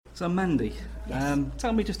So Mandy, Yes.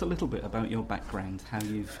 tell me just a little bit about your background, how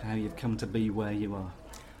you've come to be where you are.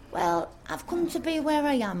 Well, I've come to be where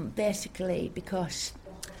I am basically because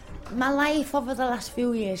my life over the last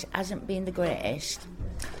few years hasn't been the greatest.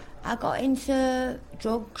 I got into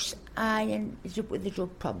drugs. I ended up with the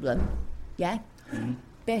drug problem, yeah? Mm-hmm.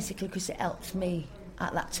 Basically because it helped me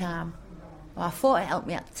at that time. Well, I thought it helped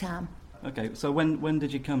me at the time. Okay, so when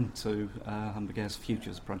did you come to Humbercare's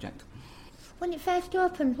Futures project? When it first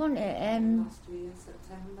opened, wasn't it? Last year,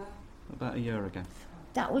 September. About a year ago.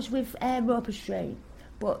 That was with Roper Street.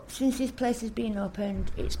 But since this place has been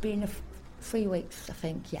opened, it's been 3 weeks, I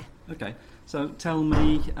think, yeah. Okay, so tell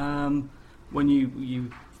me, when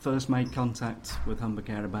you first made contact with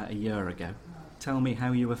Humbercare about a year ago, tell me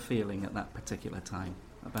how you were feeling at that particular time,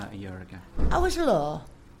 about a year ago. I was low,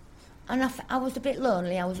 and I was a bit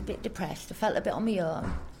lonely, I was a bit depressed, I felt a bit on my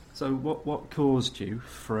own. So what caused you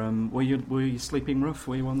from... Were you sleeping rough?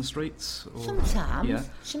 Were you on the streets? Or? Sometimes. Yeah.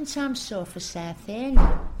 Sometimes sofa surfing.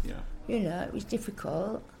 Yeah. You know, it was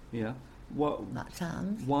difficult Yeah. at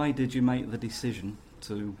times. Why did you make the decision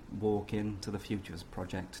to walk into the Futures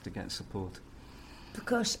project to get support?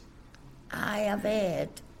 Because I have heard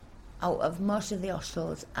out of most of the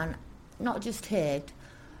hostels, and not just heard,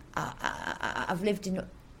 I've lived in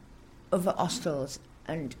other hostels,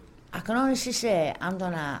 and I can honestly say, hand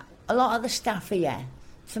on heart, a lot of the staff here,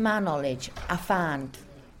 to my knowledge, I find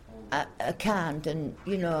are kind, and,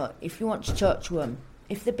 you know, if you want to talk to them,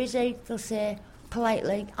 if they're busy, they'll say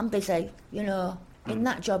politely, I'm busy, you know. In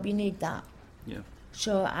that job, you need that. Yeah.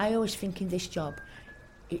 So I always think in this job,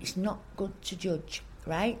 it's not good to judge,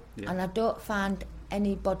 right? Yeah. And I don't find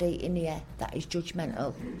anybody in here that is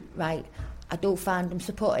judgmental, right? I do find them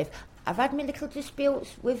supportive. I've had my little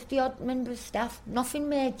disputes with the odd member of staff, nothing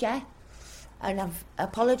major, and I've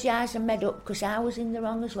apologised and made up because I was in the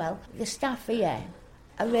wrong as well. The staff here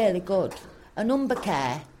are really good. And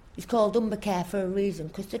Humbercare is called Humbercare for a reason,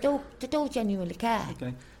 because they do genuinely care.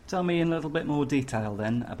 Okay. Tell me in a little bit more detail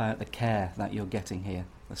then about the care that you're getting here,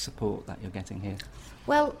 the support that you're getting here.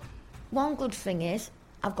 Well, one good thing is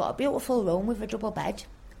I've got a beautiful room with a double bed.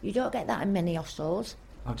 You don't get that in many hostels.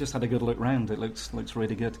 I've just had a good look round. It looks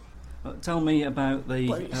really good. Tell me about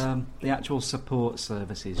the actual support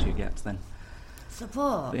services you get then.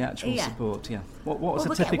 Support? The actual yeah. support, yeah. What's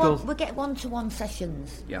Well, a typical... we get one-to-one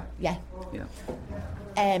sessions. Yeah. Yeah. Yeah.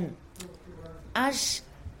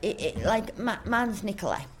 Like mine's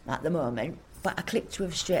Nicola at the moment, but I clicked with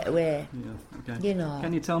her straight away. Yeah, okay. You know.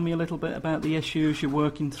 Can you tell me a little bit about the issues you're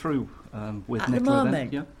working through with At Nicola the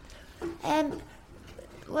moment? then? Yeah.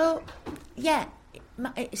 Well, yeah,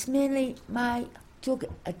 it's mainly my drug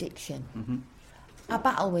addiction. Mm-hmm. I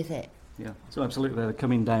battle with it. Yeah. So absolutely, they're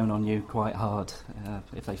coming down on you quite hard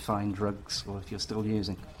if they find drugs or if you're still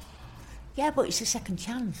using. Yeah, but it's a second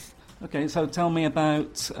chance. Okay, so tell me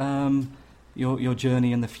about your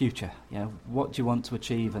journey in the future. Yeah, what do you want to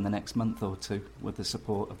achieve in the next month or two with the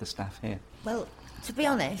support of the staff here? Well, to be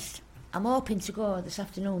honest, I'm hoping to go this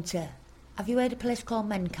afternoon to... Have you heard of a place called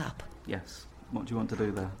Mencap? Yes. What do you want to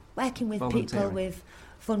do there? Working with people with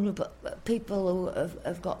vulnerable... People who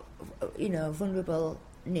have got, you know, vulnerable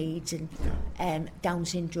needs and Down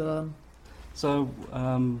syndrome. So,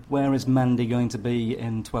 where is Mandy going to be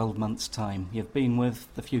in 12 months' time? You've been with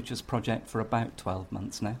the Futures Project for about 12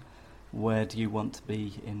 months now. Where do you want to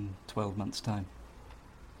be in 12 months' time?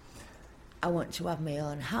 I want to have my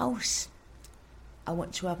own house. I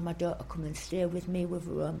want to have my daughter come and stay with me with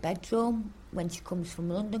her own bedroom when she comes from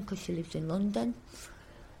London, because she lives in London.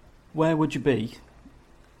 Where would you be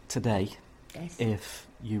today Yes. if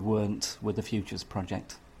you weren't with the Futures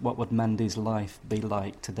Project? What would Mandy's life be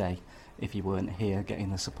like today if you weren't here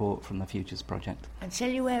getting the support from the Futures Project? I'd tell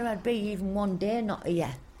you where I'd be even one day not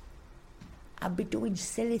here. I'd be doing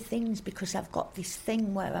silly things because I've got this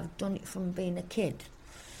thing where I've done it from being a kid.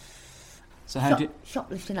 So how do you...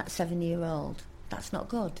 Shoplifting at 7-year-old. That's not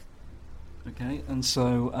good. Okay, and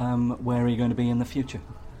so where are you going to be in the future?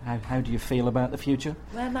 How do you feel about the future?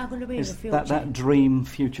 Where am I going to be in the Is future? that dream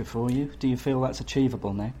future for you? Do you feel that's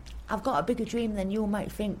achievable now? I've got a bigger dream than you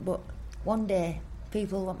might think, but one day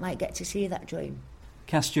people might get to see that dream.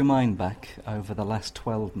 Cast your mind back over the last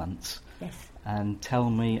 12 months. Yes. And tell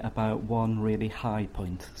me about one really high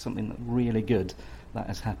point, something that really good that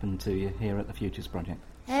has happened to you here at the Futures Project.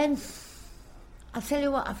 I'll tell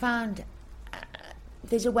you what I found.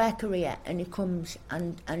 There's a worker here, and he comes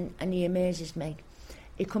and he amazes me.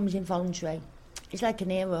 He comes in voluntary. He's like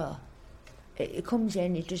an hero. He comes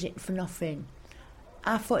in, he does it for nothing.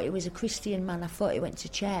 I thought he was a Christian man. I thought he went to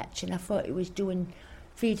church, and I thought he was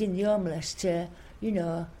feeding the homeless to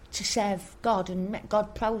serve God and make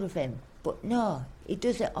God proud of him. But no, he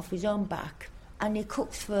does it off his own back, and he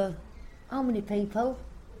cooks for how many people?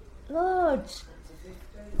 Loads.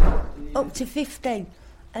 Up to 50.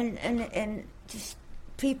 And just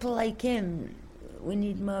people like him, we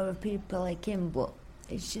need more of people like him, but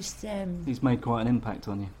it's just... He's made quite an impact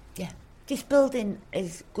on you. Yeah. This building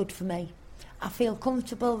is good for me. I feel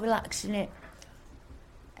comfortable, relaxed in it.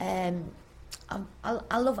 I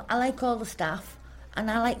like all the staff, and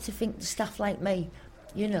I like to think the staff like me,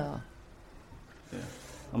 you know. Yeah.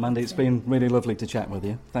 Well, Mandy, it's been really lovely to chat with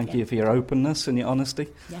you. Thank you for your openness and your honesty.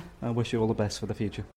 Yeah. I wish you all the best for the future.